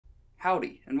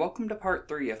Howdy, and welcome to part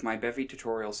 3 of my Bevy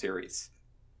tutorial series.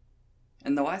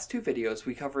 In the last two videos,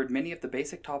 we covered many of the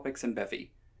basic topics in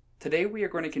Bevy. Today we are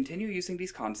going to continue using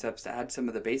these concepts to add some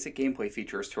of the basic gameplay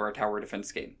features to our tower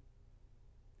defense game.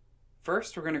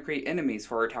 First, we're going to create enemies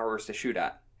for our towers to shoot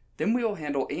at. Then we will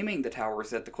handle aiming the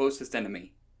towers at the closest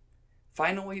enemy.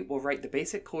 Finally, we'll write the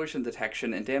basic collision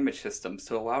detection and damage systems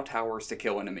to allow towers to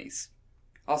kill enemies.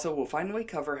 Also, we'll finally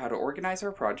cover how to organize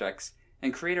our projects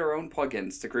and create our own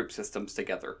plugins to group systems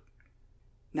together.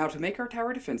 Now, to make our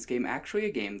tower defense game actually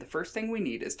a game, the first thing we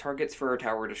need is targets for our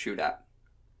tower to shoot at.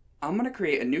 I'm going to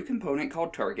create a new component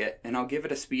called target, and I'll give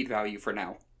it a speed value for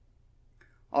now.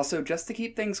 Also, just to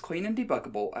keep things clean and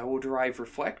debuggable, I will derive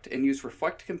reflect and use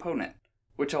reflect component,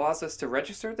 which allows us to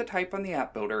register the type on the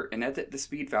app builder and edit the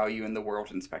speed value in the world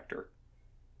inspector.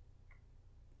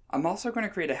 I'm also going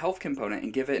to create a health component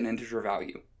and give it an integer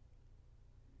value.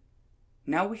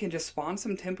 Now we can just spawn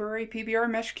some temporary PBR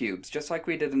mesh cubes just like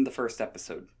we did in the first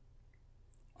episode.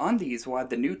 On these, we'll add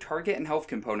the new target and health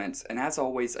components, and as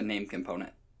always, a name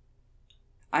component.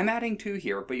 I'm adding 2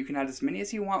 here, but you can add as many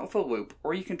as you want with a loop,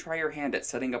 or you can try your hand at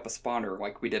setting up a spawner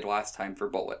like we did last time for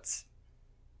bullets.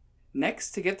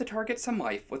 Next, to give the target some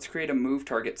life, let's create a move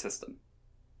target system.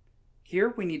 Here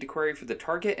we need to query for the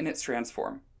target and its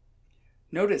transform.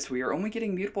 Notice we are only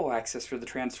getting mutable access for the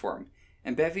transform,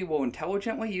 and Bevy will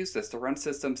intelligently use this to run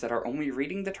systems that are only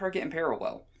reading the target in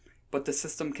parallel, but the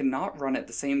system cannot run at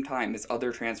the same time as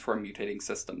other transform mutating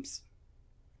systems.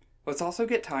 Let's also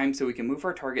get time so we can move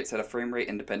our targets at a frame rate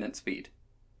independent speed.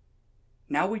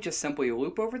 Now we just simply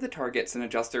loop over the targets and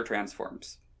adjust their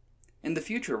transforms. In the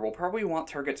future, we'll probably want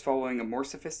targets following a more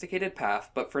sophisticated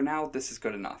path, but for now, this is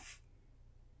good enough.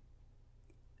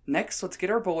 Next, let's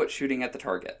get our bullet shooting at the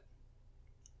target.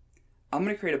 I'm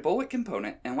going to create a bullet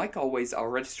component, and like always, I'll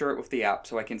register it with the app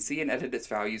so I can see and edit its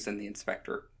values in the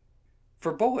inspector.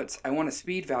 For bullets, I want a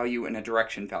speed value and a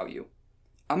direction value.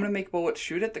 I'm going to make bullets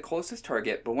shoot at the closest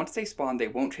target, but once they spawn, they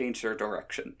won't change their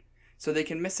direction, so they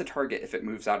can miss the target if it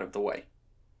moves out of the way.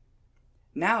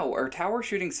 Now, our tower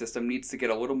shooting system needs to get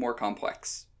a little more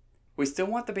complex. We still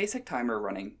want the basic timer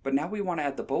running, but now we want to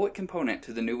add the bullet component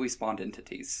to the newly spawned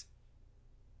entities.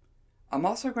 I'm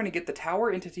also going to get the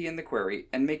tower entity in the query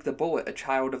and make the bullet a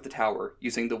child of the tower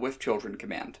using the withChildren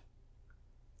command.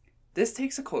 This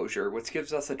takes a closure, which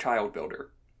gives us a child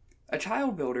builder. A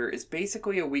child builder is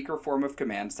basically a weaker form of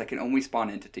commands that can only spawn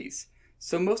entities,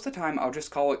 so most of the time I'll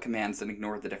just call it commands and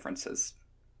ignore the differences.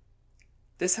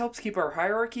 This helps keep our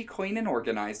hierarchy clean and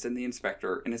organized in the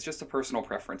inspector, and is just a personal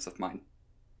preference of mine.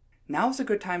 Now is a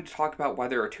good time to talk about why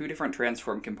there are 2 different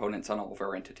transform components on all of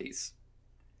our entities.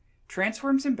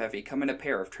 Transforms in Bevy come in a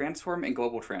pair of transform and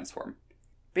global transform.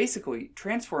 Basically,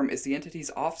 transform is the entity's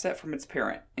offset from its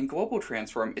parent, and global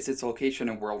transform is its location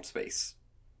in world space.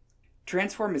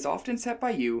 Transform is often set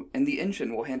by you, and the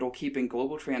engine will handle keeping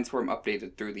global transform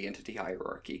updated through the entity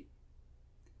hierarchy.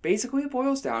 Basically, it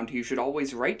boils down to you should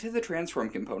always write to the transform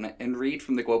component and read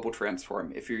from the global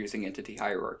transform if you're using entity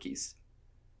hierarchies.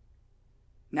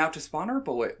 Now to spawn our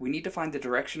bullet, we need to find the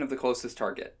direction of the closest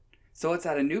target. So let's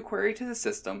add a new query to the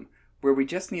system, where we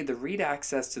just need the read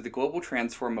access to the global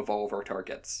transform of all of our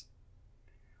targets.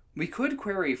 We could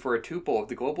query for a tuple of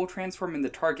the global transform in the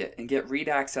target and get read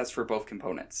access for both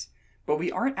components, but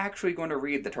we aren't actually going to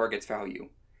read the target's value.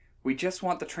 We just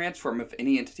want the transform of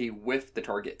any entity with the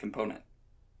target component.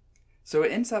 So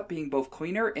it ends up being both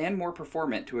cleaner and more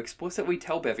performant to explicitly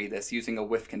tell Bevy this using a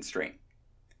with constraint.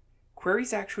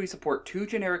 Queries actually support 2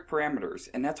 generic parameters,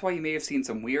 and that's why you may have seen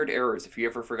some weird errors if you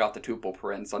ever forgot the tuple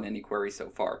parens on any query so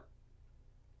far.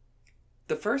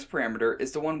 The first parameter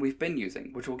is the one we've been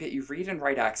using, which will get you read and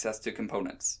write access to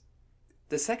components.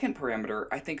 The second parameter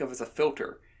I think of as a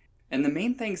filter, and the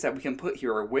main things that we can put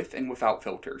here are with and without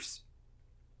filters.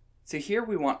 So here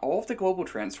we want all of the global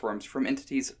transforms from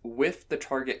entities with the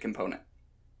target component.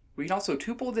 We can also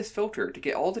tuple this filter to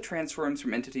get all the transforms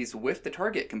from entities with the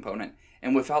target component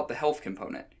and without the health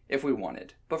component, if we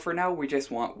wanted, but for now we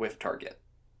just want with target.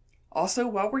 Also,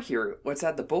 while we're here, let's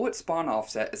add the bullet spawn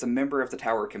offset as a member of the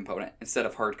tower component instead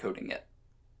of hard-coding it.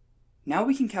 Now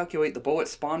we can calculate the bullet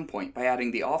spawn point by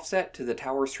adding the offset to the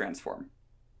tower's transform.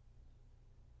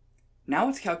 Now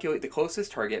let's calculate the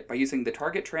closest target by using the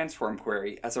target transform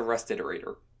query as a rest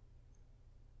iterator.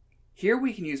 Here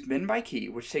we can use min by key,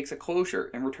 which takes a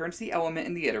closure and returns the element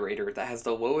in the iterator that has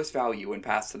the lowest value when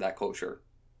passed to that closure.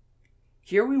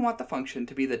 Here we want the function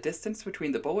to be the distance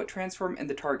between the bullet transform and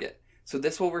the target, so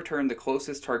this will return the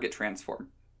closest target transform.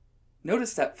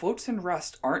 Notice that floats and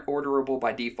rest aren't orderable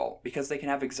by default because they can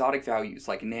have exotic values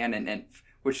like nan and inf,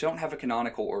 which don't have a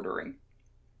canonical ordering.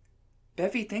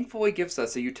 Bevy thankfully gives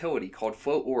us a utility called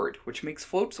floatOrd, which makes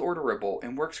floats orderable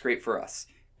and works great for us,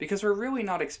 because we're really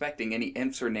not expecting any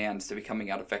infs or nans to be coming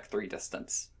out of Ep3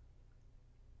 distance.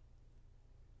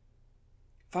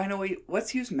 Finally,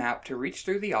 let's use map to reach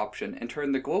through the option and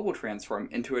turn the global transform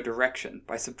into a direction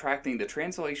by subtracting the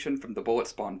translation from the bullet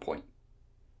spawn point.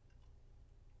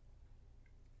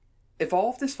 If all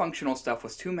of this functional stuff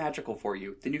was too magical for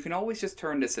you, then you can always just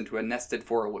turn this into a nested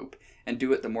for loop and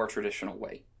do it the more traditional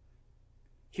way.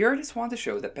 Here I just want to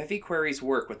show that Bevy queries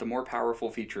work with the more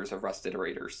powerful features of Rust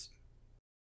iterators.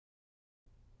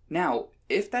 Now,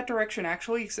 if that direction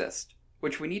actually exists,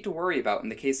 which we need to worry about in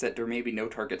the case that there may be no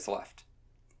targets left,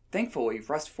 thankfully,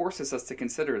 Rust forces us to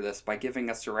consider this by giving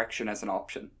us direction as an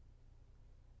option.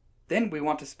 Then we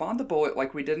want to spawn the bullet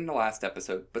like we did in the last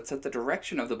episode, but set the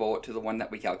direction of the bullet to the one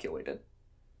that we calculated.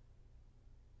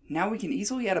 Now we can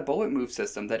easily add a bullet move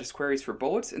system that just queries for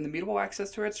bullets and the mutable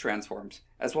access to its transforms,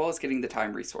 as well as getting the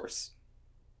time resource.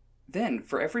 Then,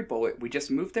 for every bullet, we just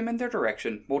move them in their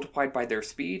direction, multiplied by their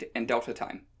speed and delta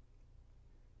time.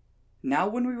 Now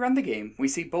when we run the game, we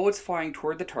see bullets flying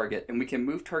toward the target, and we can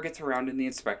move targets around in the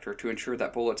inspector to ensure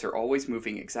that bullets are always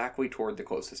moving exactly toward the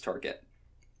closest target.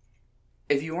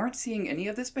 If you aren't seeing any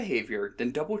of this behavior,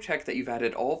 then double check that you've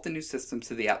added all of the new systems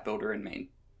to the app builder in main.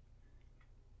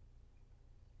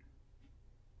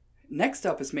 Next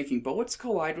up is making bullets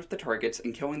collide with the targets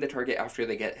and killing the target after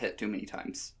they get hit too many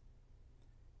times.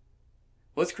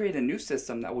 Let's create a new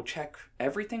system that will check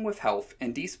everything with health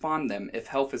and despawn them if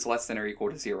health is less than or equal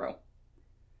to 0.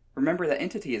 Remember that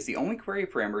entity is the only query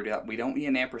parameter that we don't need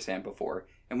an ampersand before,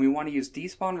 and we want to use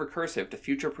despawn recursive to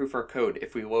future-proof our code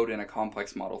if we load in a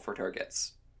complex model for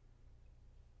targets.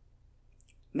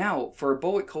 Now, for a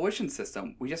bullet collision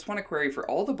system, we just want to query for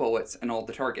all the bullets and all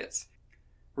the targets.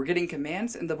 We're getting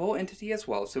commands in the bullet entity as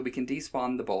well so we can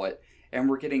despawn the bullet, and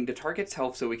we're getting the target's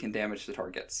health so we can damage the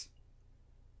targets.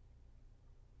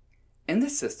 In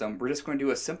this system, we're just going to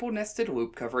do a simple nested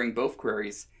loop covering both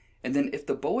queries, and then if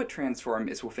the bullet transform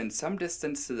is within some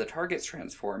distance to the target's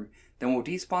transform, then we'll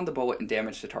despawn the bullet and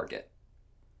damage the target.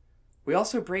 We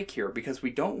also break here because we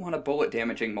don't want a bullet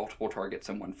damaging multiple targets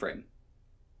in one frame.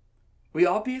 We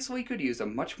obviously could use a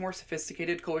much more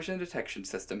sophisticated collision detection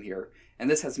system here, and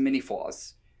this has many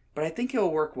flaws, but I think it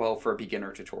will work well for a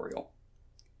beginner tutorial.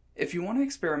 If you want to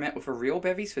experiment with a real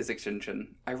Bevy's physics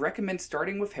engine, I recommend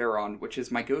starting with Heron, which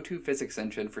is my go-to physics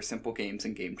engine for simple games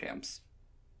and game jams.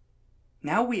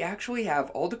 Now we actually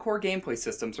have all the core gameplay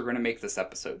systems we're going to make this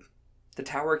episode. The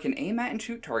tower can aim at and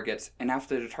shoot targets, and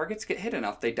after the targets get hit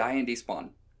enough, they die and despawn.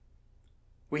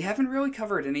 We haven't really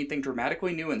covered anything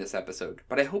dramatically new in this episode,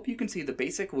 but I hope you can see the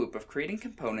basic loop of creating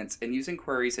components and using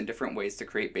queries in different ways to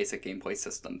create basic gameplay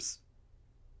systems.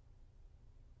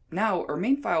 Now, our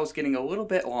main file is getting a little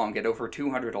bit long at over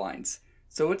 200 lines,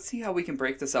 so let's see how we can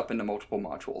break this up into multiple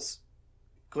modules.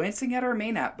 Glancing at our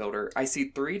main app builder, I see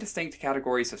 3 distinct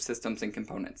categories of systems and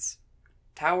components: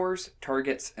 towers,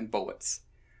 targets, and bullets.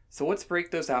 So let's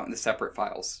break those out into separate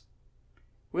files.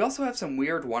 We also have some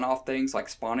weird one-off things like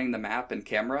spawning the map and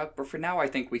camera, but for now I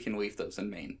think we can leave those in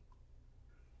main.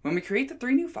 When we create the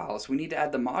 3 new files, we need to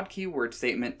add the mod keyword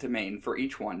statement to main for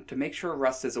each one to make sure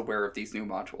Rust is aware of these new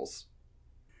modules.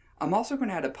 I'm also going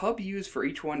to add a pub use for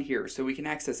each one here so we can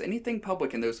access anything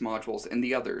public in those modules and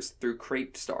the others through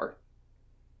crate star.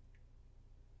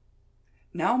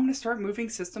 Now I'm going to start moving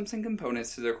systems and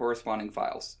components to their corresponding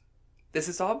files. This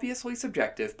is obviously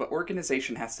subjective, but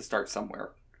organization has to start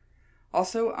somewhere.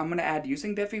 Also, I'm going to add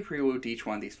using Bevy prelude to each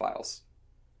one of these files.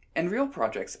 In real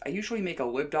projects, I usually make a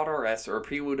lib.rs or a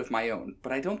prelude of my own,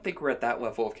 but I don't think we're at that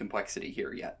level of complexity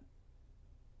here yet.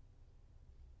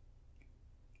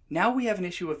 Now we have an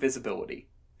issue with visibility.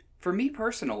 For me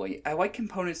personally, I like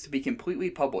components to be completely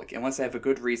public unless I have a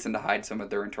good reason to hide some of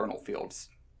their internal fields.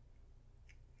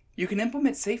 You can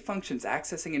implement safe functions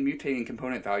accessing and mutating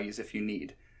component values if you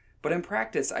need, but in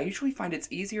practice I usually find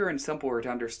it's easier and simpler to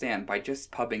understand by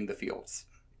just pubbing the fields.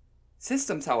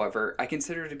 Systems, however, I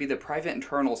consider to be the private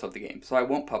internals of the game, so I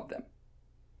won't pub them.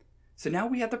 So now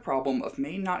we have the problem of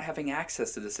main not having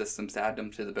access to the systems to add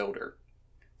them to the builder.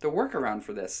 The workaround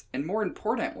for this, and more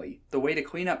importantly, the way to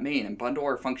clean up main and bundle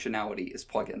our functionality, is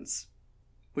plugins.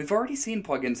 We've already seen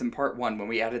plugins in part 1 when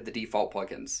we added the default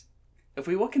plugins. If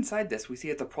we look inside this, we see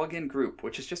it's a plugin group,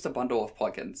 which is just a bundle of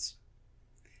plugins.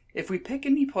 If we pick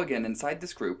any plugin inside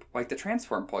this group, like the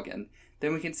transform plugin,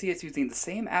 then we can see it's using the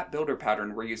same app builder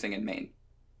pattern we're using in main.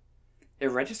 It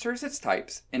registers its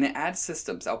types, and it adds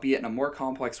systems, albeit in a more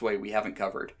complex way we haven't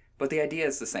covered, but the idea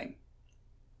is the same.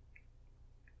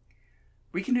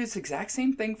 We can do this exact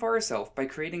same thing for ourselves by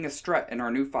creating a strut in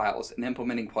our new files and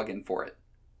implementing plugin for it.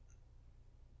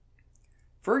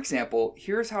 For example,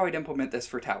 here's how I'd implement this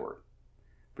for Tower.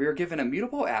 We are given a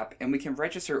mutable app and we can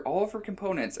register all of our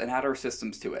components and add our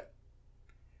systems to it.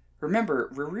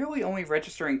 Remember, we're really only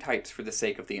registering types for the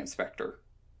sake of the inspector.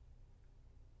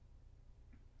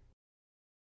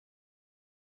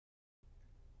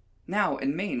 Now,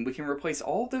 in main, we can replace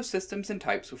all of those systems and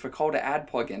types with a call to add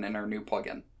plugin in our new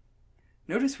plugin.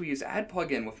 Notice we use add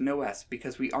plugin with no s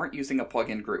because we aren't using a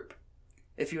plugin group.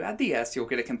 If you add the s, you'll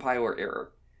get a compiler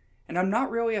error. And I'm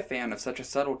not really a fan of such a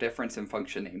subtle difference in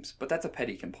function names, but that's a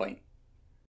petty complaint.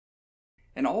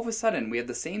 And all of a sudden, we have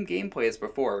the same gameplay as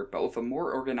before, but with a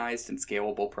more organized and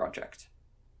scalable project.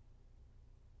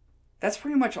 That's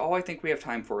pretty much all I think we have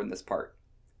time for in this part.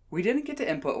 We didn't get to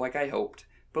input like I hoped,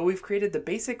 but we've created the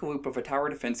basic loop of a tower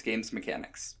defense game's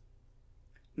mechanics.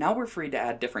 Now we're free to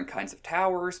add different kinds of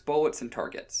towers, bullets, and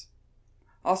targets.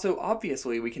 Also,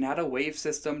 obviously, we can add a wave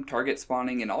system, target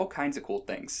spawning, and all kinds of cool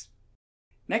things.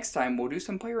 Next time, we'll do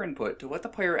some player input to let the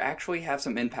player actually have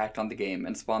some impact on the game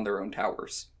and spawn their own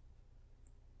towers.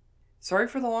 Sorry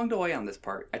for the long delay on this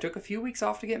part. I took a few weeks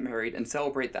off to get married and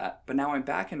celebrate that, but now I'm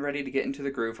back and ready to get into the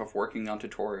groove of working on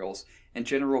tutorials and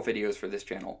general videos for this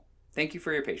channel. Thank you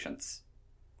for your patience.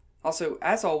 Also,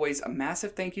 as always, a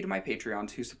massive thank you to my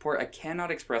Patreons whose support I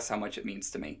cannot express how much it means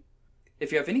to me.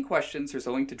 If you have any questions, there's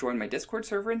a link to join my Discord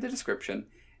server in the description,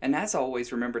 and as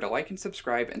always, remember to like and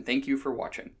subscribe, and thank you for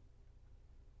watching.